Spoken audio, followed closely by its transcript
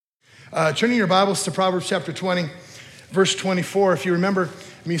Turning your Bibles to Proverbs chapter 20, verse 24. If you remember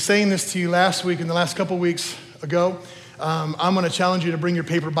me saying this to you last week and the last couple weeks ago, I'm going to challenge you to bring your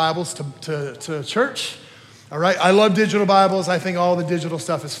paper Bibles to church. All right? I love digital Bibles. I think all the digital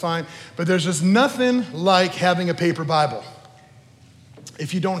stuff is fine. But there's just nothing like having a paper Bible.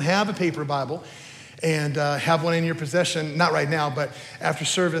 If you don't have a paper Bible and have one in your possession, not right now, but after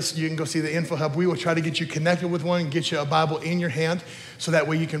service, you can go see the Info Hub. We will try to get you connected with one and get you a Bible in your hand so that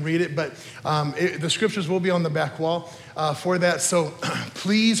way you can read it. But the scriptures will be on the back wall for that. So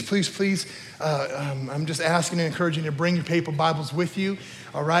please, I'm just asking and encouraging you to bring your paper Bibles with you.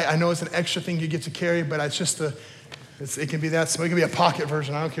 All right? I know it's an extra thing you get to carry, but it's just it can be that small. It can be a pocket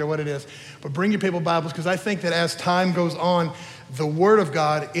version. I don't care what it is. But bring your paper Bibles, because I think that as time goes on, the Word of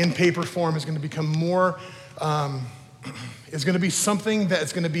God in paper form is going to become more, is going to be something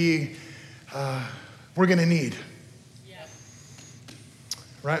that's going to be, we're going to need. Yeah.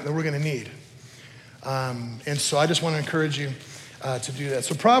 Right? That we're going to need. And so I just want to encourage you to do that.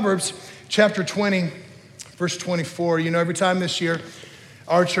 So Proverbs chapter 20, verse 24, every time this year,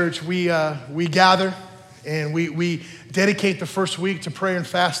 our church, we gather and we dedicate the first week to prayer and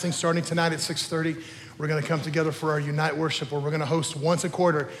fasting starting tonight at 6:30. We're going to come together for our Unite worship, where we're going to host once a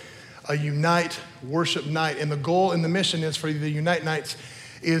quarter a Unite worship night. And the goal and the mission is for the Unite nights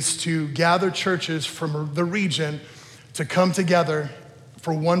is to gather churches from the region to come together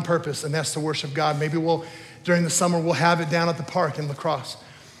for one purpose, and that's to worship God. Maybe during the summer, we'll have it down at the park in La Crosse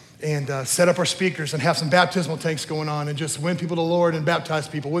and set up our speakers and have some baptismal tanks going on and just win people to the Lord and baptize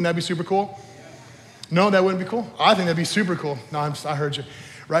people. Wouldn't that be super cool? No, that wouldn't be cool? I think that'd be super cool. No, I heard you,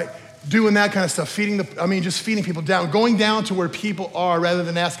 right? Doing that kind of stuff, just feeding people down, going down to where people are rather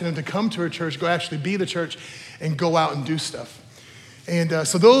than asking them to come to a church, go actually be the church and go out and do stuff. And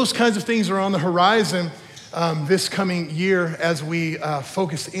so those kinds of things are on the horizon this coming year as we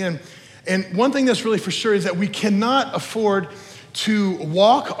focus in. And one thing that's really for sure is that we cannot afford to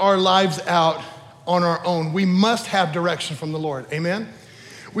walk our lives out on our own. We must have direction from the Lord. Amen?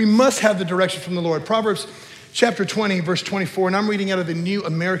 We must have the direction from the Lord. Proverbs chapter 20, verse 24, and I'm reading out of the New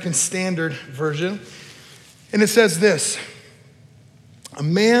American Standard Version. And it says this: a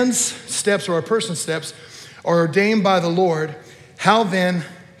man's steps, or a person's steps, are ordained by the Lord. How then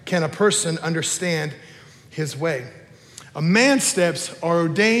can a person understand his way? A man's steps are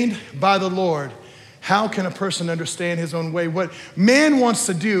ordained by the Lord. How can a person understand his own way? What man wants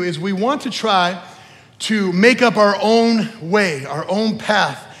to do is we want to try to make up our own way, our own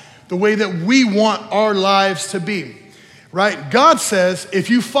path, the way that we want our lives to be, right? God says,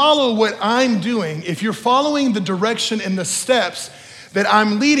 if you follow what I'm doing, if you're following the direction and the steps that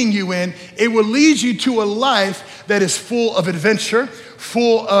I'm leading you in, it will lead you to a life that is full of adventure,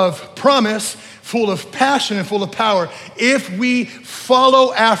 full of promise, full of passion, and full of power. If we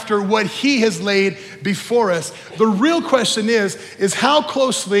follow after what He has laid before us, the real question is how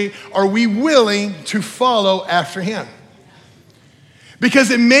closely are we willing to follow after Him?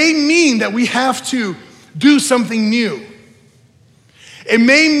 Because it may mean that we have to do something new. It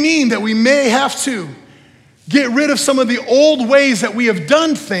may mean that we may have to get rid of some of the old ways that we have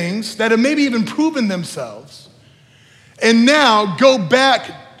done things that have maybe even proven themselves, and now go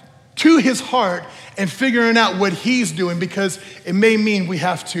back to His heart and figuring out what He's doing, because it may mean we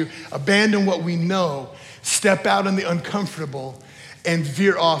have to abandon what we know, step out in the uncomfortable, and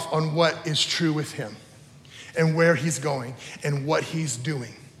veer off on what is true with Him and where He's going and what He's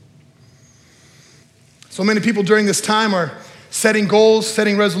doing. So many people during this time are setting goals,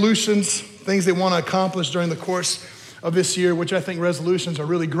 setting resolutions, things they want to accomplish during the course of this year, which I think resolutions are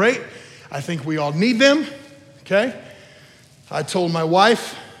really great. I think we all need them, okay? I told my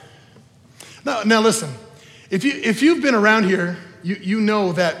wife, now listen, if you've been around here, you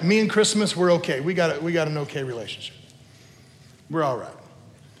know that me and Christmas, we're okay. We got an okay relationship. We're all right.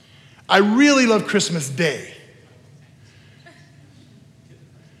 I really love Christmas Day,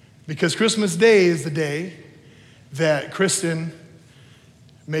 because Christmas Day is the day that Kristen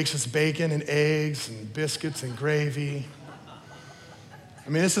makes us bacon and eggs and biscuits and gravy. I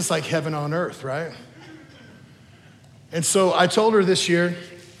mean, it's just like heaven on earth, right? And so I told her this year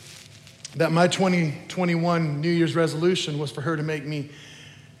that my 2021 New Year's resolution was for her to make me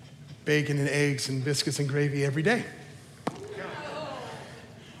bacon and eggs and biscuits and gravy every day.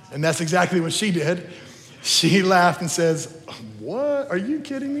 And that's exactly what she did. She laughed and says, "What? Are you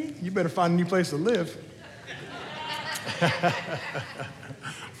kidding me? You better find a new place to live."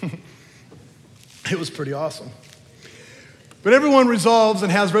 It was pretty awesome. But everyone resolves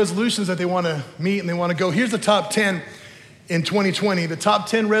and has resolutions that they want to meet and they want to go. Here's the top 10 in 2020, the top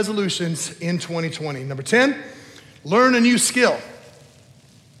 10 resolutions in 2020. Number 10, learn a new skill.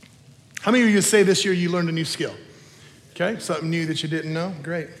 How many of you say this year you learned a new skill? Okay, something new that you didn't know?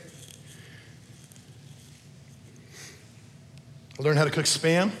 Great. I learned how to cook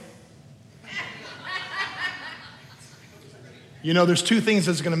Spam. You know, there's two things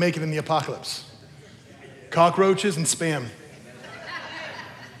that's going to make it in the apocalypse: cockroaches and Spam.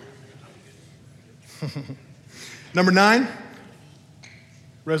 Number 9,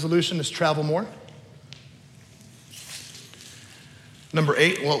 resolution is travel more. Number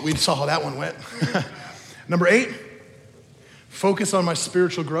 8, well, we saw how that one went. Number 8, focus on my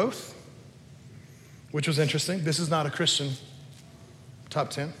spiritual growth, which was interesting. This is not a Christian top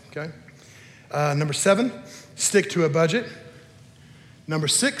 10, okay? Number 7, stick to a budget. Number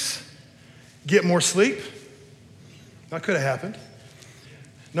 6, get more sleep. That could have happened.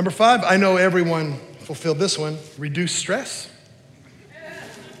 Number 5, I know everyone fulfilled this one, reduce stress.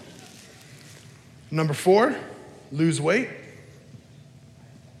 Number 4, lose weight.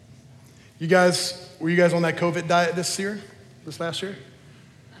 Were you guys on that COVID diet this last year?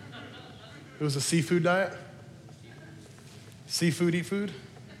 It was a seafood diet? Seafood, eat food?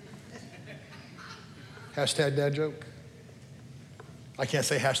 Hashtag dad joke. I can't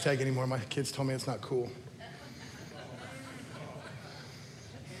say hashtag anymore. My kids told me it's not cool.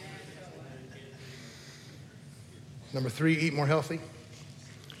 Number 3, eat more healthy.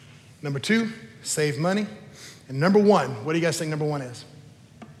 Number 2, save money. And number 1, what do you guys think number 1 is?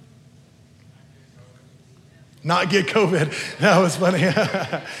 Not get COVID. That was funny.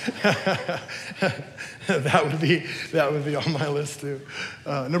 that would be on my list too.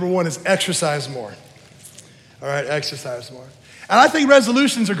 Number 1 is exercise more. All right, exercise more. And I think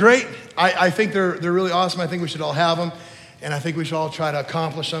resolutions are great. I think they're really awesome. I think we should all have them, and I think we should all try to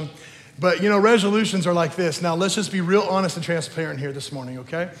accomplish them. But, you know, resolutions are like this. Now, let's just be real honest and transparent here this morning,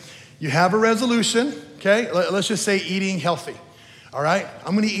 okay? You have a resolution, okay? Let's just say eating healthy, all right?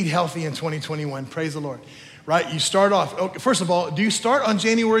 I'm going to eat healthy in 2021. Praise the Lord, right? You start off, okay, first of all, do you start on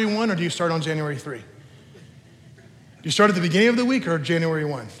January 1 or do you start on January 3? Do you start at the beginning of the week or January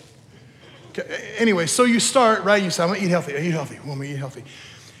 1? Okay, anyway, so you start, right? You say, I'm going to eat healthy. I'm going to eat healthy.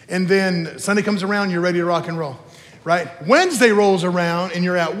 And then Sunday comes around, you're ready to rock and roll. Right? Wednesday rolls around and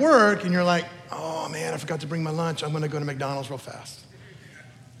you're at work and you're like, oh man, I forgot to bring my lunch. I'm going to go to McDonald's real fast.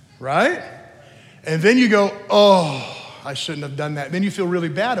 Right? And then you go, oh, I shouldn't have done that. Then you feel really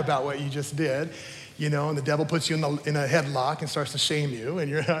bad about what you just did, you know, and the devil puts you in a headlock and starts to shame you. And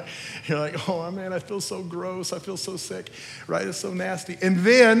you're like, oh man, I feel so gross. I feel so sick. Right? It's so nasty. And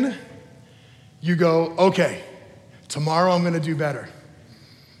then you go, okay, tomorrow I'm going to do better.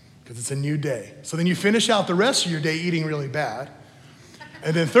 Because it's a new day. So then you finish out the rest of your day eating really bad.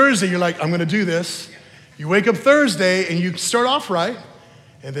 And then Thursday, you're like, I'm going to do this. You wake up Thursday and you start off right.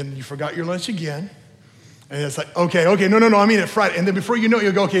 And then you forgot your lunch again. And it's like, okay, no, I mean it Friday. And then before you know it,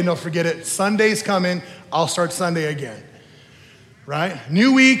 you'll go, okay, no, forget it. Sunday's coming. I'll start Sunday again. Right?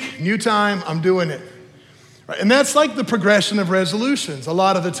 New week, new time, I'm doing it. Right? And that's like the progression of resolutions a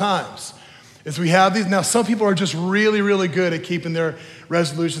lot of the times. Is we have these. Now, some people are just really, really good at keeping their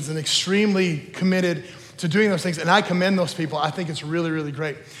resolutions and extremely committed to doing those things. And I commend those people. I think it's really, really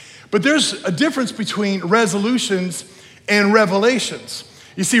great. But there's a difference between resolutions and revelations.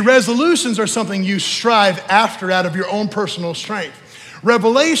 You see, resolutions are something you strive after out of your own personal strength.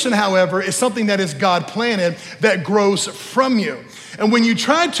 Revelation, however, is something that is God planted that grows from you. And when you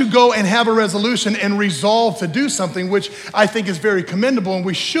try to go and have a resolution and resolve to do something, which I think is very commendable and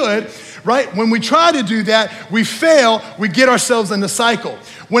we should, right? When we try to do that, we fail, we get ourselves in the cycle.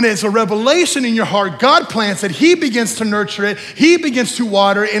 When it's a revelation in your heart, God plants it, He begins to nurture it, He begins to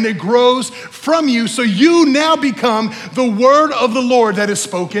water it, and it grows from you. So you now become the word of the Lord that is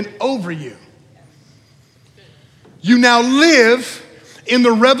spoken over you. You now live in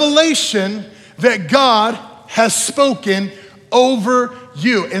the revelation that God has spoken over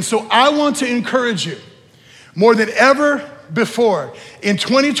you. And so I want to encourage you more than ever before in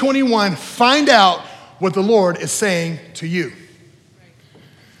 2021, find out what the Lord is saying to you.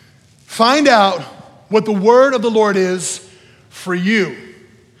 Find out what the word of the Lord is for you.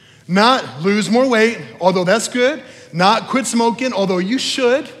 Not lose more weight, although that's good. Not quit smoking, although you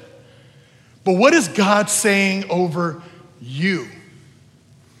should. But what is God saying over you?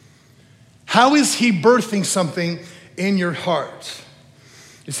 How is He birthing something in your heart?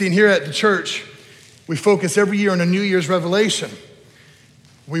 You see, and here at the church, we focus every year on a New Year's revelation.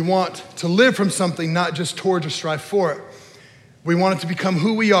 We want to live from something, not just towards or strive for it. We want it to become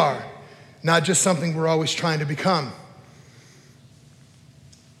who we are, not just something we're always trying to become.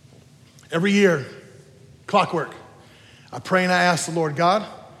 Every year, clockwork, I pray and I ask the Lord, God,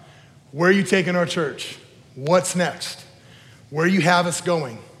 where are you taking our church? What's next? Where you have us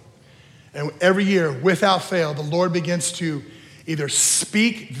going? And every year, without fail, the Lord begins to either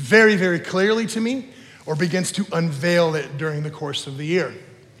speak very, very clearly to me or begins to unveil it during the course of the year.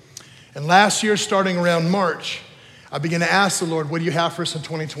 And last year, starting around March, I began to ask the Lord, what do you have for us in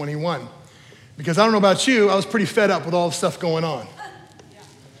 2021? Because I don't know about you, I was pretty fed up with all the stuff going on.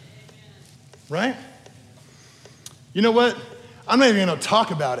 Right? You know what? I'm not even going to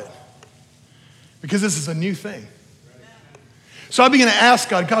talk about it because this is a new thing. So I began to ask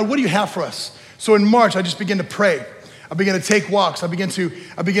God, what do you have for us? So in March, I just began to pray. I began to take walks. I began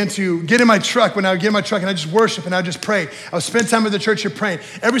to get in my truck when I would get in my truck and I just worship and I just pray. I would spend time at the church here praying.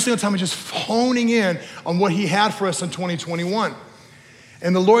 Every single time I was just honing in on what he had for us in 2021.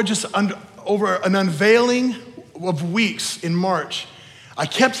 And the Lord just, over an unveiling of weeks in March, I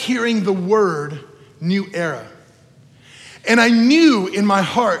kept hearing the word new era. And I knew in my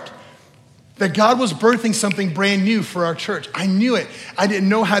heart that God was birthing something brand new for our church. I knew it. I didn't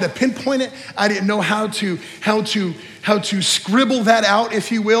know how to pinpoint it. I didn't know how to scribble that out,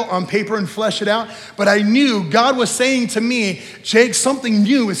 if you will, on paper and flesh it out. But I knew God was saying to me, Jake, something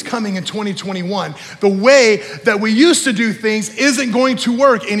new is coming in 2021. The way that we used to do things isn't going to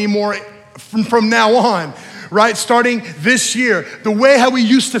work anymore from now on. Right? Starting this year, the way how we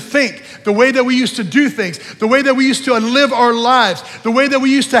used to think, the way that we used to do things, the way that we used to live our lives, the way that we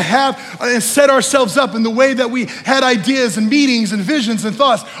used to have and set ourselves up, and the way that we had ideas and meetings and visions and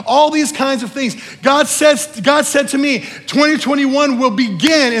thoughts, all these kinds of things. God said to me, 2021 will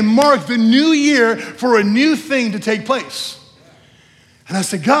begin and mark the new year for a new thing to take place. And I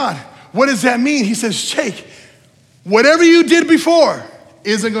said, God, what does that mean? He says, Jake, whatever you did before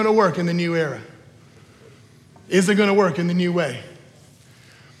isn't going to work in the new era. Isn't going to work in the new way.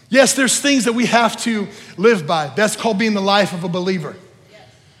 Yes, there's things that we have to live by. That's called being the life of a believer.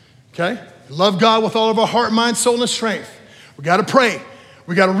 Okay? Love God with all of our heart, mind, soul, and strength. We got to pray.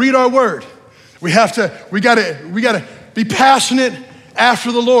 We got to read our word. We got to be passionate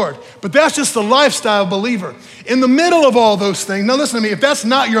after the Lord. But that's just the lifestyle believer. In the middle of all those things, now listen to me, if that's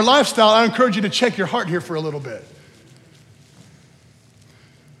not your lifestyle, I encourage you to check your heart here for a little bit.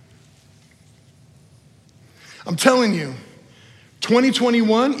 I'm telling you,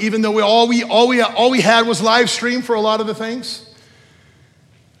 2021, even though all we had was live stream for a lot of the things,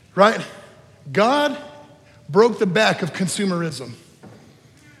 right? God broke the back of consumerism.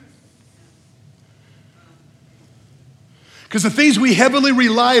 Because the things we heavily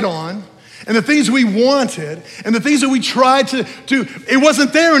relied on and the things we wanted and the things that we tried to do, it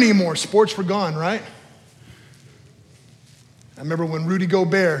wasn't there anymore. Sports were gone, right? I remember when Rudy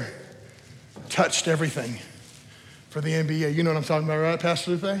Gobert touched everything for the NBA. You know what I'm talking about, right,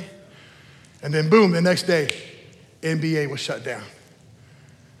 Pastor Lupe? And then boom, the next day, NBA was shut down.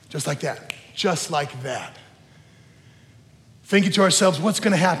 Just like that. Just like that. Thinking to ourselves, what's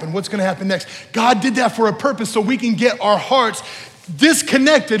going to happen? What's going to happen next? God did that for a purpose so we can get our hearts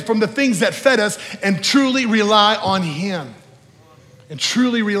disconnected from the things that fed us and truly rely on him. And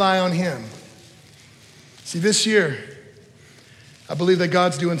truly rely on him. See, this year, I believe that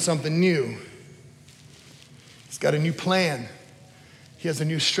God's doing something new. He's got a new plan. He has a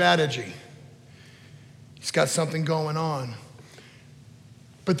new strategy. He's got something going on.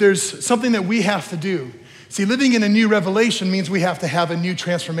 But there's something that we have to do. See, living in a new revelation means we have to have a new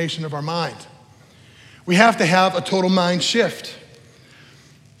transformation of our mind. We have to have a total mind shift.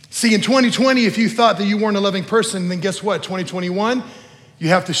 See, in 2020, if you thought that you weren't a loving person, then guess what? 2021, you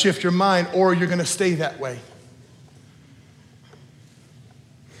have to shift your mind or you're going to stay that way.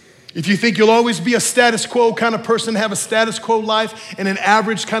 If you think you'll always be a status quo kind of person, have a status quo life and an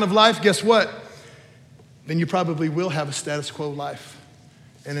average kind of life, guess what? Then you probably will have a status quo life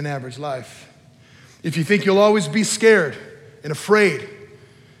and an average life. If you think you'll always be scared and afraid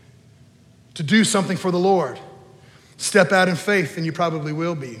to do something for the Lord, step out in faith, then you probably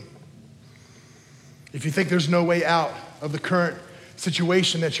will be. If you think there's no way out of the current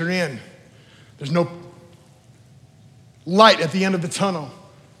situation that you're in, there's no light at the end of the tunnel,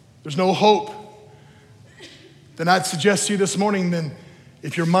 there's no hope, then I'd suggest to you this morning, then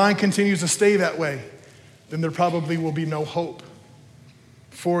if your mind continues to stay that way, then there probably will be no hope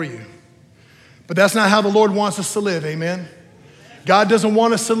for you. But that's not how the Lord wants us to live, amen? God doesn't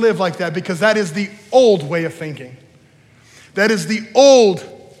want us to live like that because that is the old way of thinking. That is the old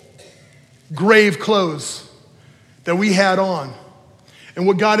grave clothes that we had on. And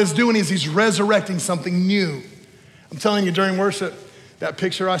what God is doing is he's resurrecting something new. I'm telling you, during worship, that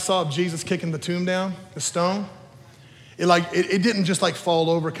picture I saw of Jesus kicking the tomb down, the stone, it didn't just like fall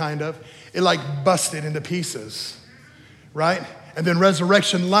over kind of. It like busted into pieces, right? And then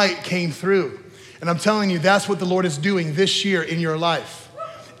resurrection light came through. And I'm telling you, that's what the Lord is doing this year in your life.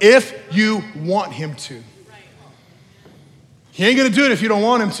 if you want him to. He ain't gonna do it if you don't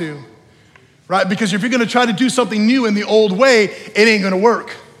want him to, right? Because if you're gonna try to do something new in the old way, it ain't gonna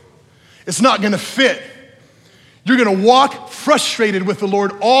work. It's not gonna fit. You're gonna walk frustrated with the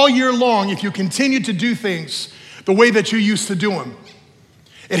Lord all year long if you continue to do things the way that you used to do them.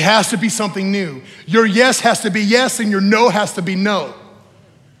 It has to be something new. Your yes has to be yes and your no has to be no.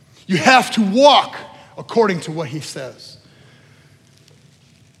 You have to walk according to what he says.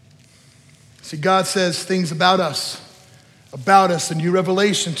 See, God says things about us, a new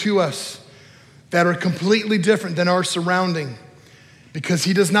revelation to us that are completely different than our surrounding, because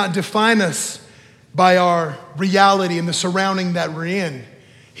he does not define us by our reality and the surrounding that we're in.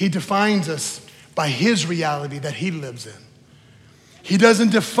 He defines us by his reality that he lives in. He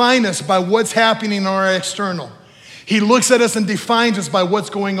doesn't define us by what's happening in our external. He looks at us and defines us by what's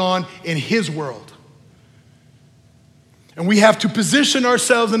going on in his world. And we have to position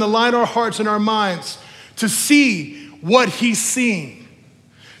ourselves and align our hearts and our minds to see what he's seeing,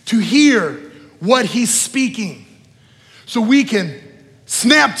 to hear what he's speaking, so we can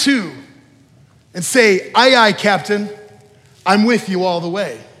snap to and say, aye, aye, Captain, I'm with you all the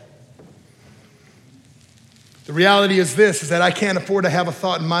way. The reality is this, is that I can't afford to have a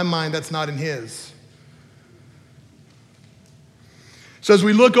thought in my mind that's not in his. So as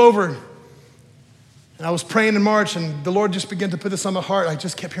we look over, and I was praying in March, and the Lord just began to put this on my heart. I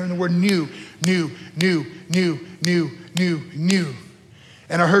just kept hearing the word new, new, new, new, new, new, new.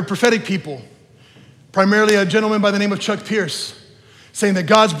 And I heard prophetic people, primarily a gentleman by the name of Chuck Pierce, saying that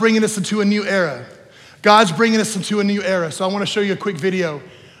God's bringing us into a new era. God's bringing us into a new era. So I want to show you a quick video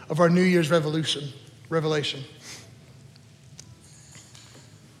of our New Year's revelation.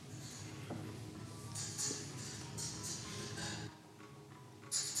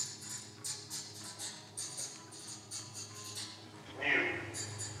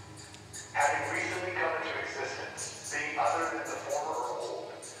 Having recently come into existence, being other than the former or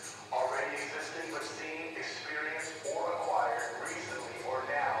old, already existing but seen, experienced, or acquired recently or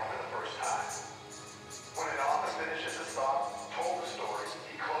now for the first time. When an author finishes his thought, told the story,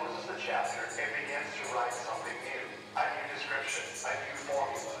 he closes the chapter and begins to write something new. A new description, a new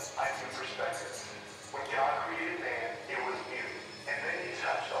formula, a new perspective. When God created man, it was new. And then he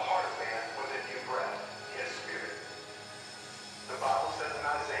touched the heart of man with a new breath, his spirit. The Bible says in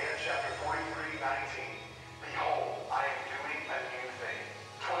Isaiah chapter 43:19, behold, I am doing a new thing.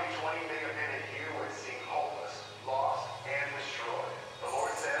 2020 may have been a year where it seemed hopeless, lost, and destroyed. The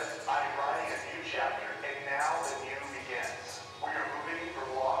Lord says, I am writing a new chapter, and now the new begins. We are moving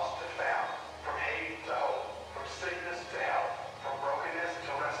from lost to found, from hate to hope, from sickness to health, from brokenness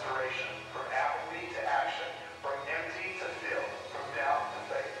to restoration, from apathy to action, from empty to filled, from doubt to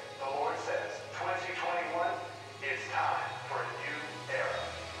faith. The Lord says, 2021, it's time for a new era.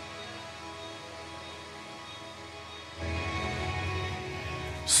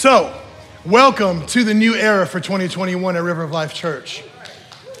 So, welcome to the new era for 2021 at River of Life Church.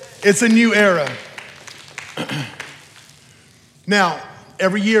 It's a new era. Now,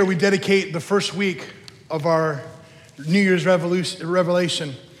 every year we dedicate the first week of our New Year's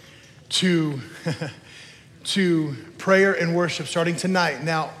revelation to, to prayer and worship starting tonight.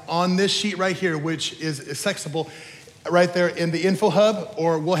 Now, on this sheet right here, which is accessible right there in the info hub,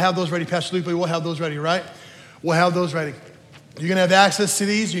 or we'll have those ready, Pastor Lupe, we'll have those ready, right? We'll have those ready. You're gonna have access to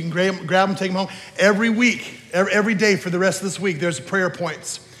these. You can grab them, take them home. Every week, every day for the rest of this week, there's prayer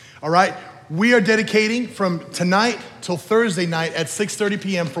points, all right? We are dedicating from tonight till Thursday night at 6:30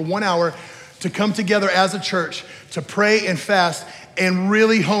 p.m. for 1 hour to come together as a church to pray and fast and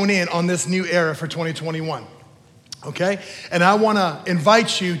really hone in on this new era for 2021, okay? And I wanna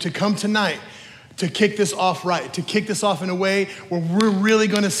invite you to come tonight to kick this off right, to kick this off in a way where we're really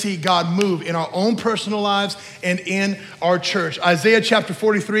gonna see God move in our own personal lives and in our church. Isaiah chapter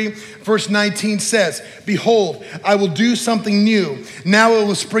 43, verse 19 says, behold, I will do something new. Now it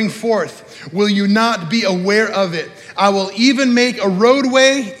will spring forth. Will you not be aware of it? I will even make a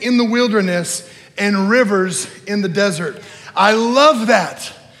roadway in the wilderness and rivers in the desert. I love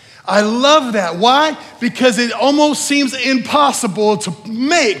that. I love that. Why? Because it almost seems impossible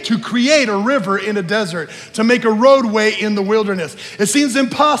to create a river in a desert, to make a roadway in the wilderness. It seems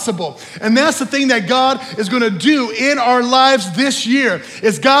impossible. And that's the thing that God is going to do in our lives this year,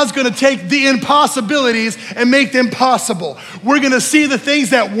 is God's going to take the impossibilities and make them possible. We're going to see the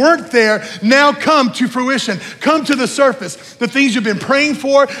things that weren't there now come to fruition, come to the surface. The things you've been praying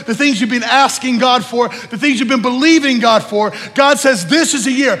for, the things you've been asking God for, the things you've been believing God for. God says this is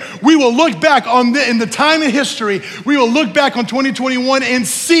a year. We will look back on in the time in history, we will look back on 2021 and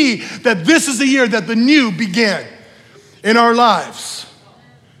see that this is the year that the new began in our lives.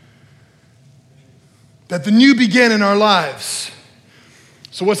 that the new began in our lives.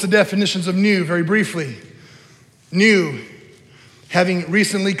 So what's the definitions of new? Very briefly. New, having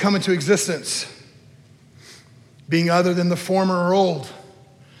recently come into existence, being other than the former or old.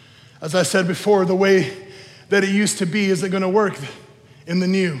 As I said before, the way that it used to be isn't going to work in the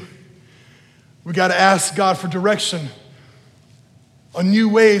new. We got to ask God for direction on new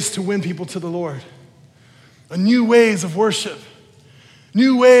ways to win people to the Lord, on new ways of worship,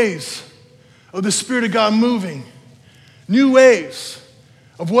 new ways of the Spirit of God moving, new ways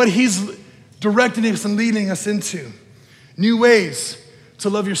of what He's directing us and leading us into, new ways to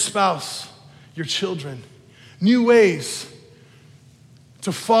love your spouse, your children, new ways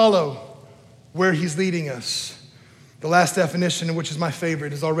to follow where He's leading us. The last definition, which is my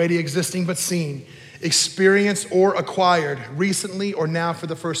favorite, is already existing but seen, experienced or acquired, recently or now for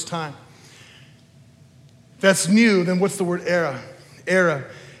the first time. That's new, then what's the word era? Era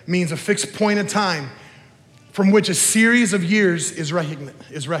means a fixed point in time from which a series of years is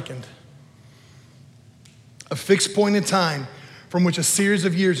reckoned. A fixed point in time from which a series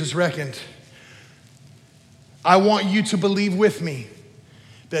of years is reckoned. I want you to believe with me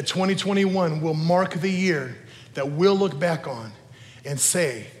that 2021 will mark the year that we'll look back on and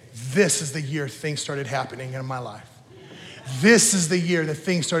say, this is the year things started happening in my life. This is the year that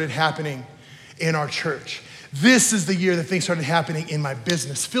things started happening in our church. This is the year that things started happening in my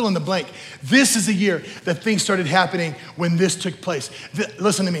business. Fill in the blank. This is the year that things started happening when this took place.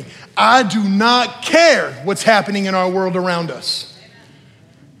 Listen to me. I do not care what's happening in our world around us.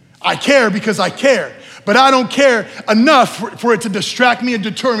 I care because I care. But I don't care enough for it to distract me and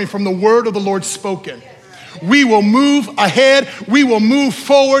deter me from the word of the Lord spoken. We will move ahead, we will move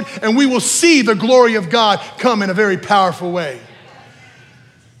forward, and we will see the glory of God come in a very powerful way.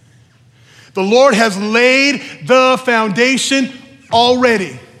 The Lord has laid the foundation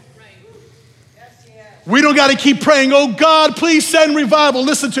already. We don't got to keep praying, oh God, please send revival.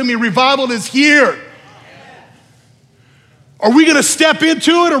 Listen to me, revival is here. Are we going to step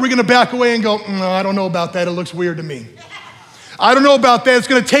into it, or are we going to back away and go, no, I don't know about that, it looks weird to me. I don't know about that, it's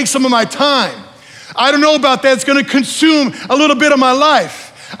going to take some of my time. I don't know about that, it's going to consume a little bit of my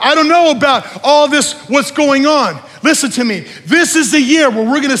life. I don't know about all this, what's going on. Listen to me, this is the year where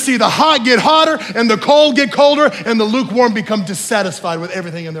we're going to see the hot get hotter and the cold get colder and the lukewarm become dissatisfied with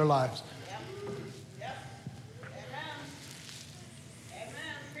everything in their lives.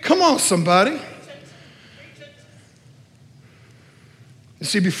 Come on, somebody. You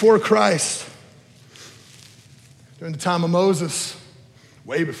see, before Christ, during the time of Moses,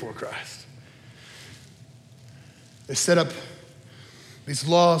 way before Christ, they set up these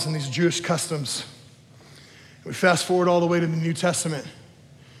laws and these Jewish customs. We fast forward all the way to the New Testament.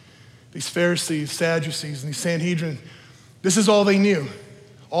 These Pharisees, Sadducees, and these Sanhedrin, this is all they knew.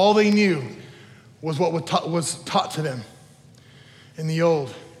 All they knew was what was taught to them in the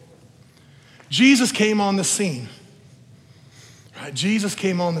old. Jesus came on the scene. Right? Jesus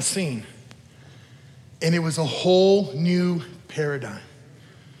came on the scene, and it was a whole new paradigm.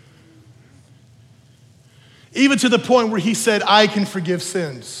 Even to the point where he said, I can forgive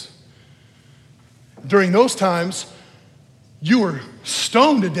sins. During those times, you were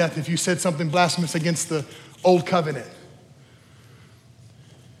stoned to death if you said something blasphemous against the old covenant.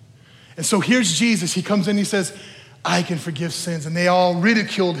 And so here's Jesus. He comes in, he says, I can forgive sins. And they all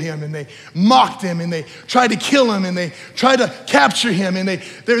ridiculed him, and they mocked him, and they tried to kill him, and they tried to capture him. And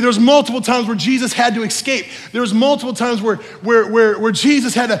there's multiple times where Jesus had to escape. There was multiple times where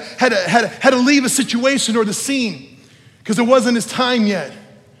Jesus had to leave a situation or the scene because it wasn't his time yet.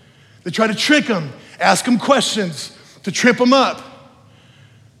 They tried to trick him, ask him questions to trip him up.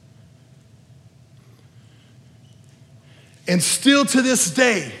 And still to this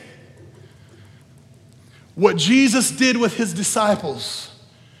day, what Jesus did with his disciples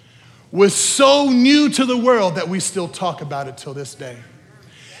was so new to the world that we still talk about it till this day.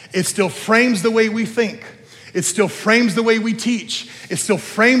 It still frames the way we think. It still frames the way we teach. It still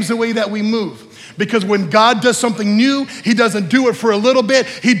frames the way that we move. Because when God does something new, he doesn't do it for a little bit.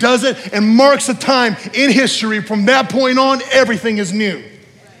 He does it and marks a time in history. From that point on, everything is new.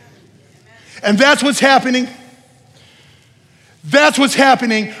 And that's what's happening. That's what's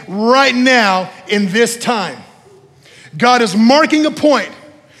happening right now in this time. God is marking a point.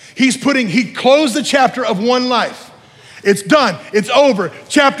 He closed the chapter of one life. It's done. It's over.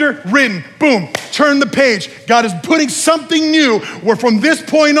 Chapter written. Boom. Turn the page. God is putting something new where from this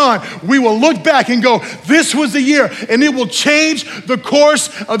point on, we will look back and go, this was the year, and it will change the course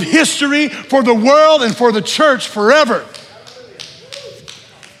of history for the world and for the church forever.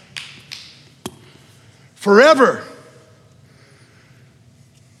 Forever.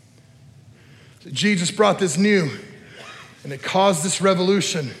 Jesus brought this new, and it caused this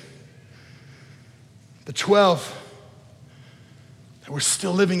revolution. The 12 that we're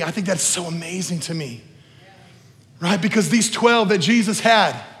still living, I think that's so amazing to me, right? Because these 12 that Jesus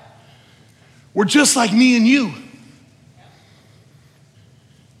had were just like me and you.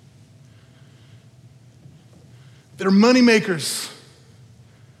 They're money makers.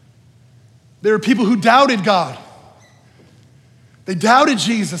 There are people who doubted God. They doubted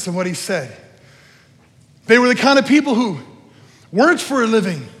Jesus and what he said. They were the kind of people who worked for a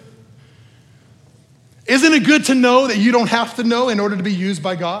living. Isn't it good to know that you don't have to know in order to be used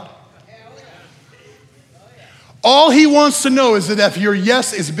by God? All he wants to know is that if your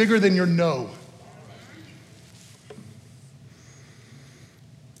yes is bigger than your no.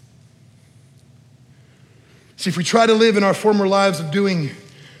 See, if we try to live in our former lives of doing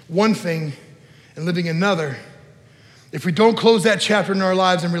one thing and living another, if we don't close that chapter in our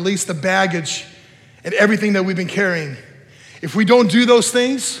lives and release the baggage and everything that we've been carrying, if we don't do those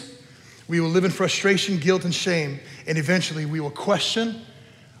things, we will live in frustration, guilt, and shame, and eventually we will question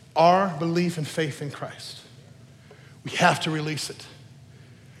our belief and faith in Christ. We have to release it.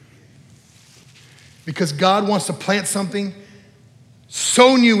 Because God wants to plant something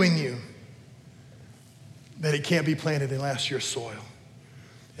so new in you that it can't be planted in last year's soil.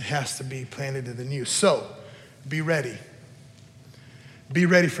 It has to be planted in the new. So, be ready. Be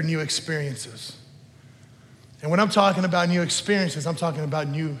ready for new experiences. And when I'm talking about new experiences, I'm talking about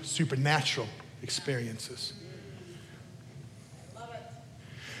new supernatural experiences.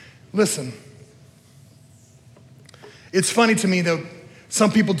 Listen, it's funny to me that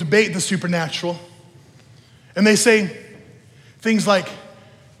some people debate the supernatural, and they say things like,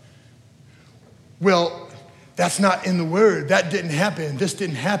 well, that's not in the word. That didn't happen. This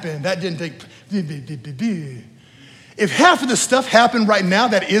didn't happen. That didn't take. If half of the stuff happened right now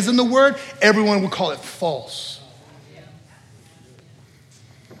that is in the word, everyone would call it false.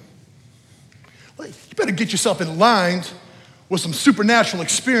 Well, you better get yourself in line with some supernatural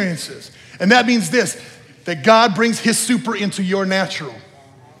experiences. And that means this, that God brings his super into your natural.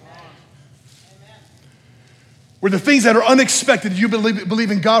 Where the things that are unexpected you believe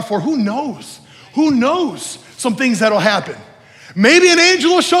in God for, who knows? Who knows some things that'll happen? Maybe an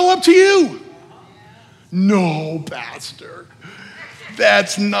angel will show up to you. No, Pastor,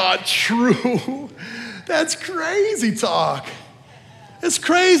 that's not true. That's crazy talk. It's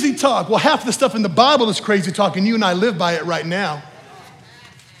crazy talk. Well, half the stuff in the Bible is crazy talk, and you and I live by it right now.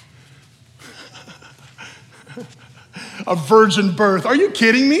 A virgin birth. Are you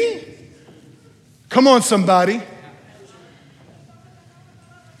kidding me? Come on, somebody.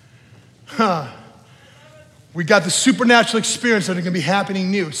 We got the supernatural experience that are going to be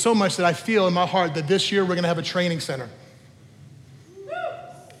happening new. So much that I feel in my heart that this year we're going to have a training center.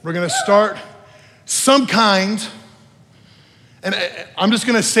 We're going to start some kind, and I'm just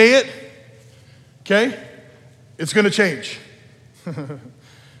going to say it, okay? It's going to change.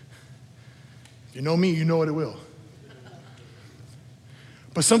 You know me, you know what it will.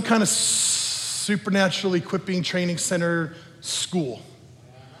 But some kind of supernatural equipping training center school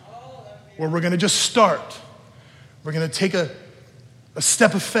where we're going to just start. We're going to take a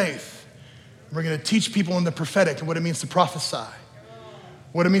step of faith. We're going to teach people in the prophetic and what it means to prophesy,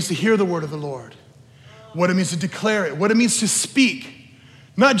 what it means to hear the word of the Lord, what it means to declare it, what it means to speak,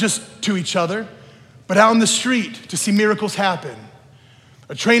 not just to each other, but out in the street to see miracles happen.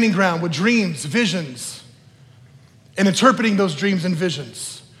 A training ground with dreams, visions, and interpreting those dreams and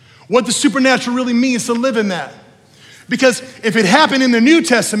visions. What the supernatural really means to live in that. Because if it happened in the New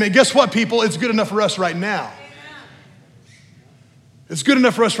Testament, guess what, people? It's good enough for us right now. It's good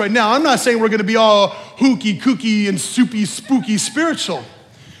enough for us right now. I'm not saying we're going to be all hooky, kooky, and soupy, spooky spiritual.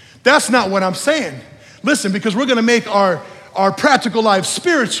 That's not what I'm saying. Listen, because we're going to make our practical lives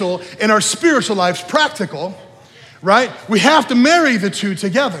spiritual and our spiritual lives practical, right? We have to marry the two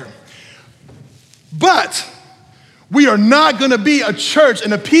together. But we are not going to be a church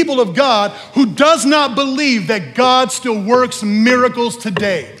and a people of God who does not believe that God still works miracles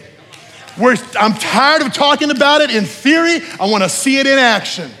today. I'm tired of talking about it in theory. I want to see it in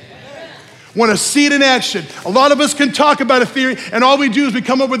action. Want to see it in action. A lot of us can talk about a theory, and all we do is we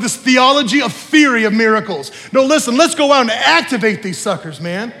come up with this theology of theory of miracles. No, listen, let's go out and activate these suckers,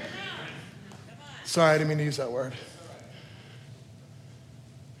 man. Sorry, I didn't mean to use that word.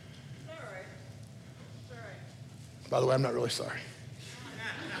 By the way, I'm not really sorry.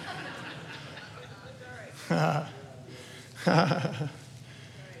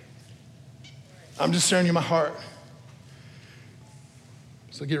 I'm just sharing you my heart.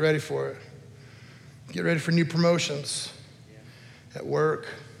 So get ready for it. Get ready for new promotions at work.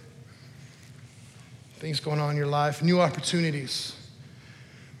 things going on in your life, new opportunities,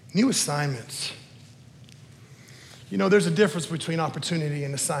 new assignments. You know, there's a difference between opportunity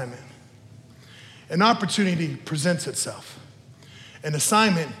and assignment. An opportunity presents itself. An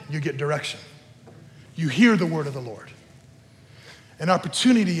assignment, you get direction. You hear the word of the Lord. An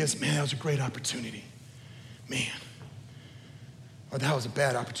opportunity is, man, that was a great opportunity. Man. Or that was a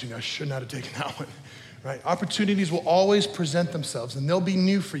bad opportunity. I should not have taken that one. Right? Opportunities will always present themselves, and they'll be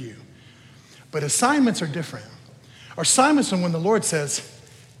new for you. But assignments are different. Our assignments are when the Lord says,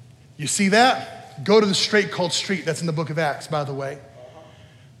 you see that? Go to the straight called street. That's in the book of Acts, by the way.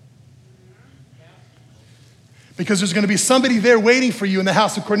 Because there's going to be somebody there waiting for you in the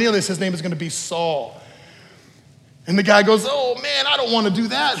house of Cornelius. His name is going to be Saul. And the guy goes, oh man, I don't want to do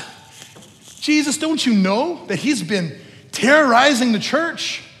that. Jesus, don't you know that he's been terrorizing the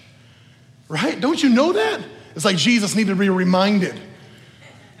church? Right? Don't you know that? It's like Jesus needed to be reminded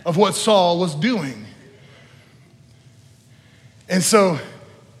of what Saul was doing. And so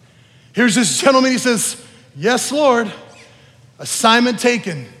here's this gentleman, he says, yes, Lord, assignment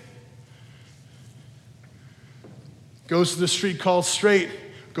taken. Goes to the street called Straight,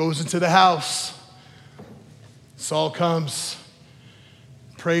 goes into the house. Saul comes,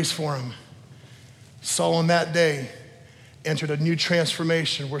 prays for him. Saul on that day entered a new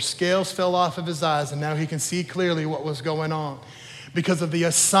transformation where scales fell off of his eyes and now he can see clearly what was going on because of the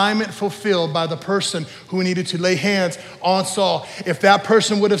assignment fulfilled by the person who needed to lay hands on Saul. If that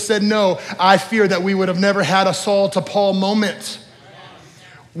person would have said no, I fear that we would have never had a Saul to Paul moment.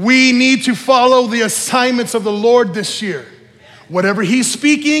 We need to follow the assignments of the Lord this year. Whatever he's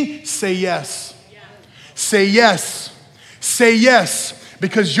speaking, say yes. Say yes. Say yes,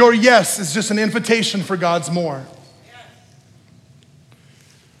 because your yes is just an invitation for God's more.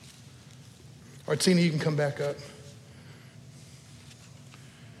 Artina, you can come back up.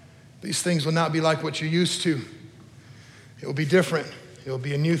 These things will not be like what you're used to. It will be different. It will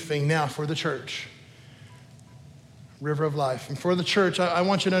be a new thing now for the church. River of life. And for the church, I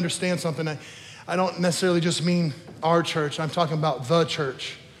want you to understand something. I don't necessarily just mean our church. I'm talking about the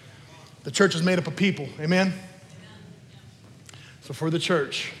church. The church is made up of people. Amen? So for the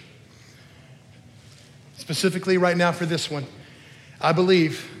church, specifically right now for this one, I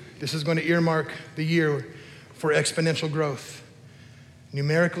believe this is going to earmark the year for exponential growth,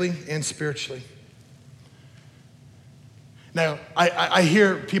 numerically and spiritually. Now, I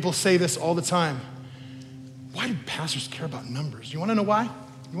hear people say this all the time. Why do pastors care about numbers? You want to know why?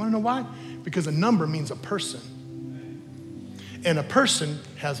 You want to know why? Because a number means a person. And a person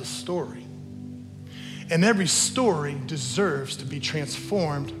has a story. And every story deserves to be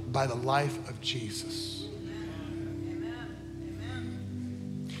transformed by the life of Jesus.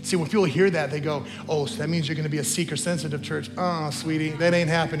 See, when people hear that, they go, oh, so that means you're going to be a seeker-sensitive church. Oh, sweetie, that ain't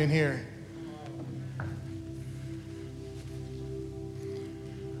happening here.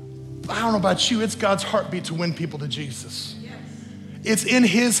 I don't know about you, it's God's heartbeat to win people to Jesus. Yes. It's in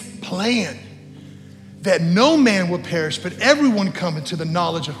his plan that no man will perish, but everyone come into the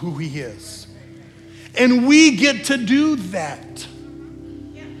knowledge of who he is. And we get to do that.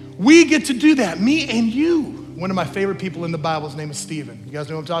 We get to do that, me and you. One of my favorite people in the Bible, his name is Stephen. You guys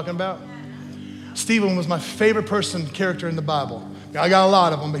know what I'm talking about? Stephen was my favorite character in the Bible. I got a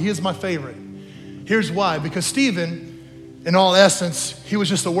lot of them, but he is my favorite. Here's why, because Stephen, in all essence, he was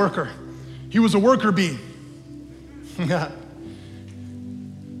just a worker. He was a worker bee.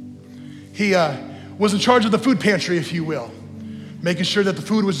 He was in charge of the food pantry, if you will, making sure that the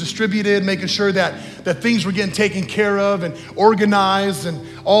food was distributed, making sure that things were getting taken care of and organized and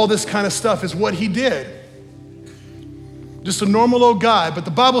all this kind of stuff is what he did. Just a normal old guy, but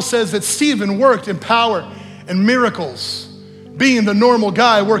the Bible says that Stephen worked in power and miracles, being the normal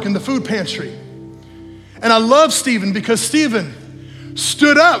guy working the food pantry. And I love Stephen because Stephen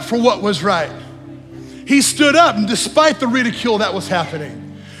stood up for what was right. He stood up, and despite the ridicule that was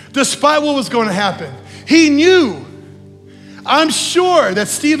happening, despite what was going to happen, he knew, I'm sure that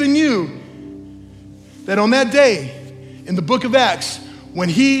Stephen knew that on that day in the book of Acts, when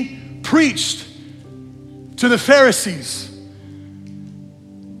he preached to the Pharisees,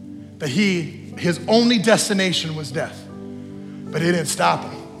 that his only destination was death. But it didn't stop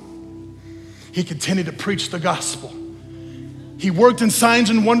him. He continued to preach the gospel. He worked in signs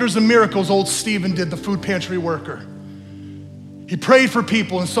and wonders and miracles, old Stephen did, the food pantry worker. He prayed for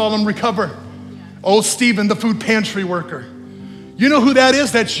people and saw them recover. Old Stephen, the food pantry worker. You know who that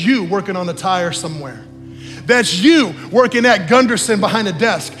is? That's you working on the tire somewhere. That's you working at Gunderson behind a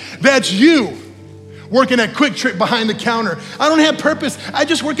desk. That's you working at Quick Trip behind the counter. I don't have purpose. I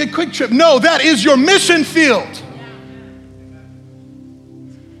just work at Quick Trip. No, that is your mission field.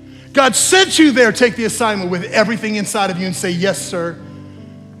 God sent you there. Take the assignment with everything inside of you and say, yes, sir,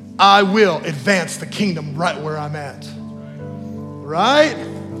 I will advance the kingdom right where I'm at. Right?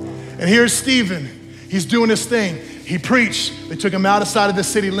 And here's Stephen. He's doing his thing. He preached. They took him outside of the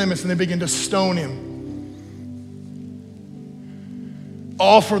city limits and they began to stone him.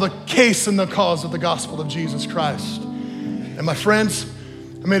 All for the case and the cause of the gospel of Jesus Christ. And my friends,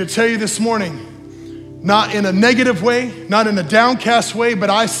 I'm here to tell you this morning, not in a negative way, not in a downcast way, but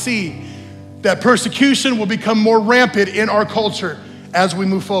I see that persecution will become more rampant in our culture as we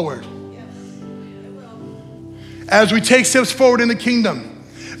move forward. As we take steps forward in the kingdom.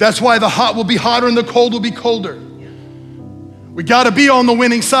 That's why the hot will be hotter and the cold will be colder. We gotta be on the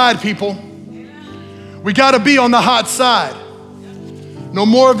winning side, people. We gotta be on the hot side. No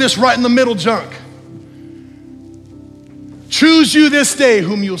more of this right in the middle junk. Choose you this day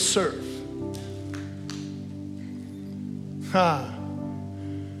whom you'll serve.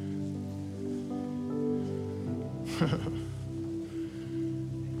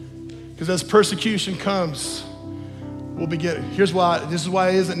 Because as persecution comes, we'll begin. This is why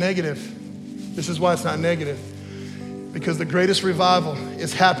it isn't negative. This is why it's not negative. Because the greatest revival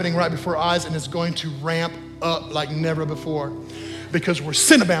is happening right before our eyes and it's going to ramp up like never before. Because where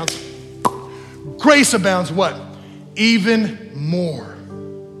sin abounds, grace abounds what? Even more.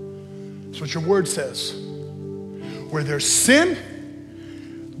 That's what your word says. Where there's sin,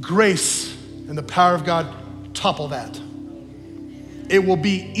 grace and the power of God topple that. It will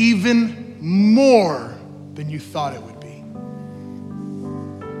be even more than you thought it would be.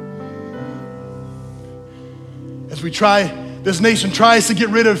 As this nation tries to get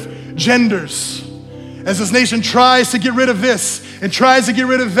rid of genders, as this nation tries to get rid of this and tries to get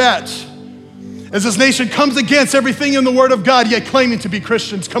rid of that, as this nation comes against everything in the Word of God, yet claiming to be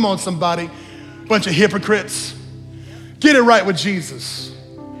Christians. Come on, somebody. Bunch of hypocrites. Get it right with Jesus.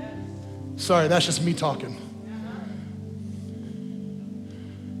 Sorry, that's just me talking.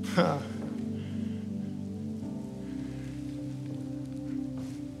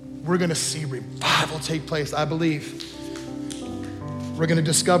 We're gonna see revival take place, I believe. We're gonna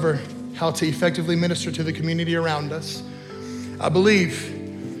discover how to effectively minister to the community around us. I believe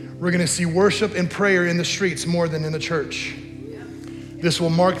we're gonna see worship and prayer in the streets more than in the church. This will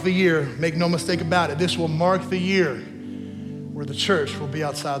mark the year, make no mistake about it, this will mark the year where the church will be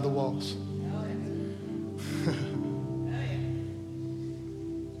outside the walls.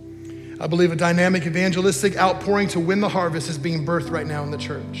 I believe a dynamic evangelistic outpouring to win the harvest is being birthed right now in the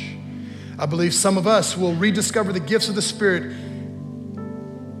church. I believe some of us will rediscover the gifts of the Spirit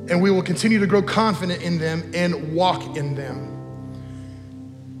and we will continue to grow confident in them and walk in them.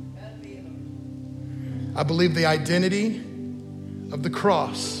 I believe the identity of the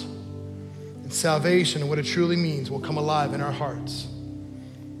cross and salvation and what it truly means will come alive in our hearts.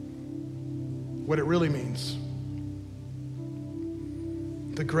 What it really means.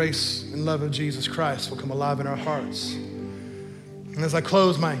 The grace and love of Jesus Christ will come alive in our hearts. And as I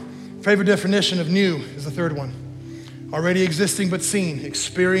close, my favorite definition of new is the third one. Already existing but seen,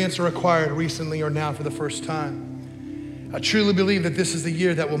 experienced or acquired recently or now for the first time. I truly believe that this is the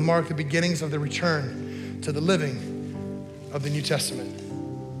year that will mark the beginnings of the return to the living of the New Testament.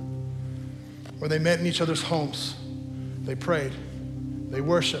 Where they met in each other's homes, they prayed, they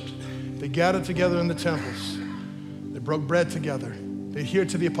worshiped, they gathered together in the temples, they broke bread together, they adhered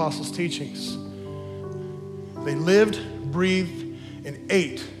to the apostles' teachings. They lived, breathed, and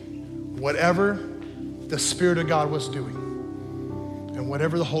ate whatever the Spirit of God was doing and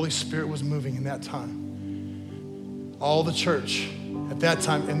whatever the Holy Spirit was moving in that time. All the church at that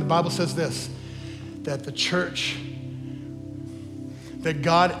time, and the Bible says this, that the church, that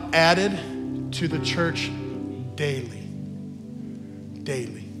God added to the church daily.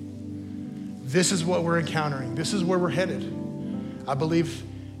 Daily. This is what we're encountering. This is where we're headed. I believe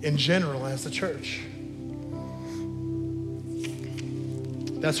in general as the church.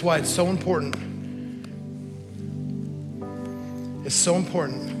 That's why it's so important. It's so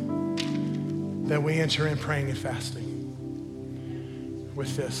important that we enter in praying and fasting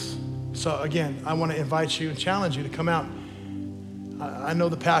with this. So again, I want to invite you and challenge you to come out. I know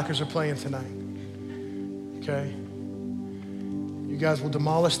the Packers are playing tonight. Okay? You guys will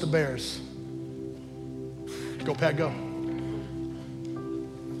demolish the Bears. Go Pack, go.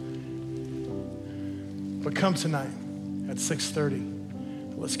 But come tonight at 6:30.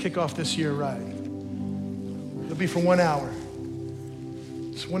 Let's kick off this year right. It'll be for 1 hour.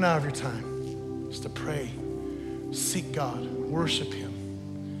 Just 1 hour of your time. Just to pray, seek God, worship Him.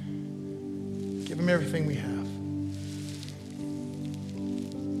 Give Him everything we have.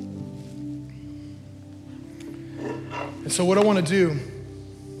 And so what I want to do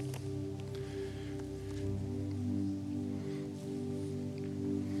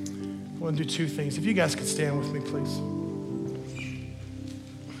want to do two things. If you guys could stand with me, please.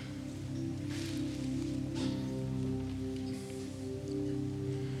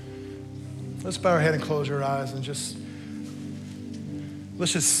 Let's bow our head and close our eyes and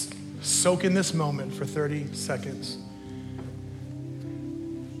let's just soak in this moment for 30 seconds.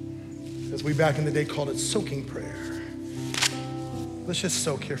 As we back in the day called it soaking prayer. Let's just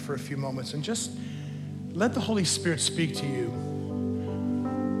soak here for a few moments and just let the Holy Spirit speak to you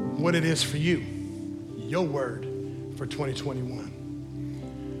what it is for you, your word for 2021.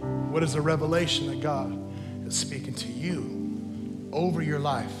 What is the revelation that God is speaking to you over your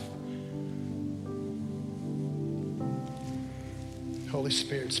life? Holy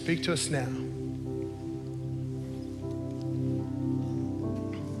Spirit, speak to us now.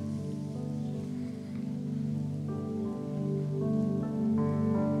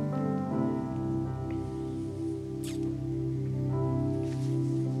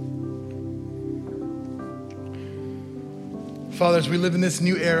 Father, as we live in this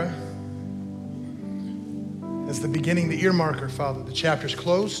new era, as the beginning, the ear marker, Father, the chapter's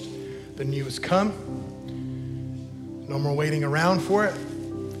closed, the new has come. No more waiting around for it.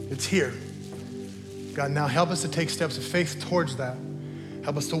 It's here. God, now help us to take steps of faith towards that.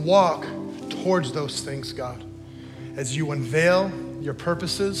 Help us to walk towards those things, God, as you unveil your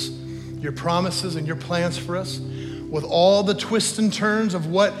purposes, your promises, and your plans for us with all the twists and turns of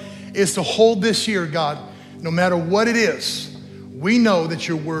what is to hold this year, God. No matter what it is, we know that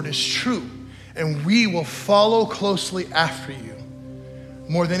your word is true, and we will follow closely after you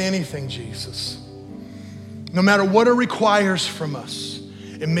more than anything, Jesus. No matter what it requires from us,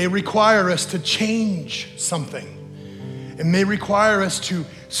 it may require us to change something. It may require us to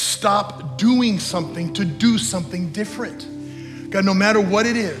stop doing something to do something different. God, no matter what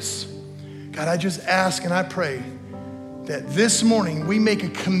it is, God, I just ask and I pray that this morning we make a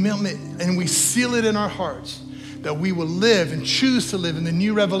commitment and we seal it in our hearts that we will live and choose to live in the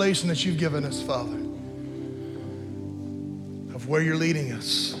new revelation that you've given us, Father, of where you're leading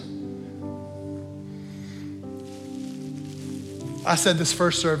us. I said this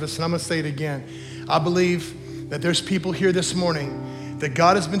first service, and I'm going to say it again. I believe that there's people here this morning that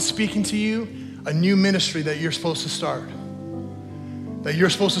God has been speaking to you, a new ministry that you're supposed to start, that you're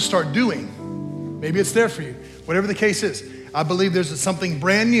supposed to start doing. Maybe it's there for you. Whatever the case is, I believe there's something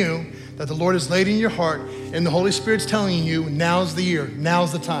brand new that the Lord has laid in your heart, and the Holy Spirit's telling you, now's the year,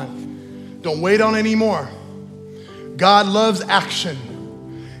 now's the time. Don't wait on anymore. God loves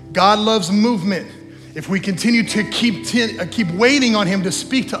action. God loves movement. If we continue to keep waiting on him to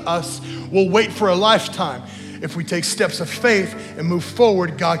speak to us, we'll wait for a lifetime. If we take steps of faith and move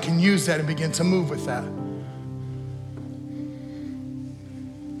forward, God can use that and begin to move with that.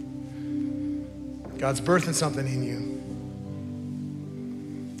 God's birthing something in you.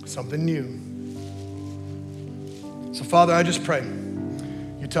 Something new. So Father, I just pray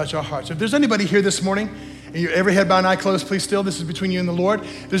you touch our hearts. If there's anybody here this morning, and every head bowed and eye closed, please still. This is between you and the Lord.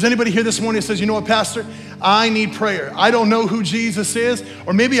 If there's anybody here this morning that says, you know what, Pastor, I need prayer. I don't know who Jesus is,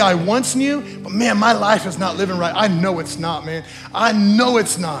 or maybe I once knew, but man, my life is not living right. I know it's not, man. I know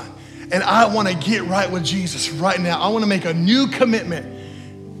it's not. And I want to get right with Jesus right now. I want to make a new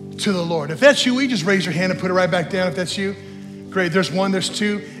commitment to the Lord. If that's you, will you just raise your hand and put it right back down if that's you? Great, there's one, there's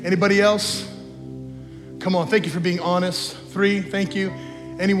two. Anybody else? Come on, thank you for being honest. 3, thank you.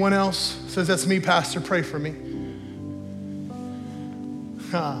 Anyone else says, that's me, Pastor, pray for me.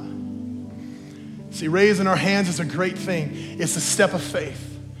 See, raising our hands is a great thing. It's a step of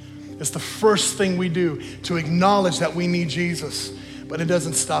faith. It's the first thing we do to acknowledge that we need Jesus, but it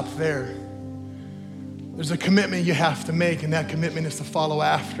doesn't stop there. There's a commitment you have to make, and that commitment is to follow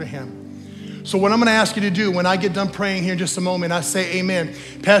after him. So what I'm going to ask you to do when I get done praying here in just a moment, I say amen.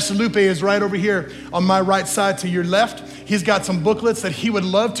 Pastor Lupe is right over here on my right side to your left. He's got some booklets that he would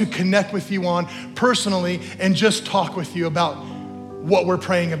love to connect with you on personally and just talk with you about what we're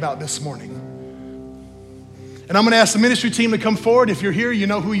praying about this morning. And I'm going to ask the ministry team to come forward. If you're here, you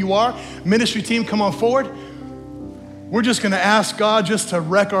know who you are. Ministry team, come on forward. We're just going to ask God just to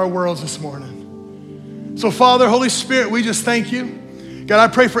wreck our worlds this morning. So Father, Holy Spirit, we just thank you. God,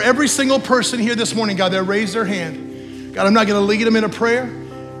 I pray for every single person here this morning, God, that raised their hand. God, I'm not going to lead them in a prayer.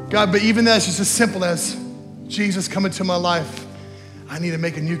 God, but even that's just as simple as Jesus, come into my life. I need to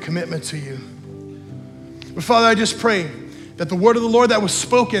make a new commitment to you. But Father, I just pray that the word of the Lord that was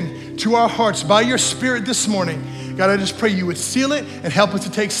spoken to our hearts by your Spirit this morning, God, I just pray you would seal it and help us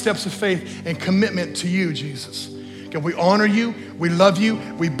to take steps of faith and commitment to you, Jesus. God, we honor you, we love you,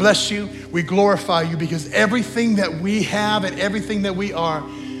 we bless you, we glorify you, because everything that we have and everything that we are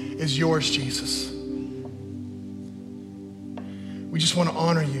is yours, Jesus. We just want to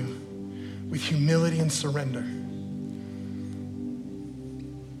honor you. with humility and surrender.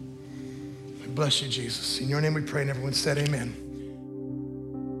 We bless you, Jesus. In your name we pray, and everyone said amen.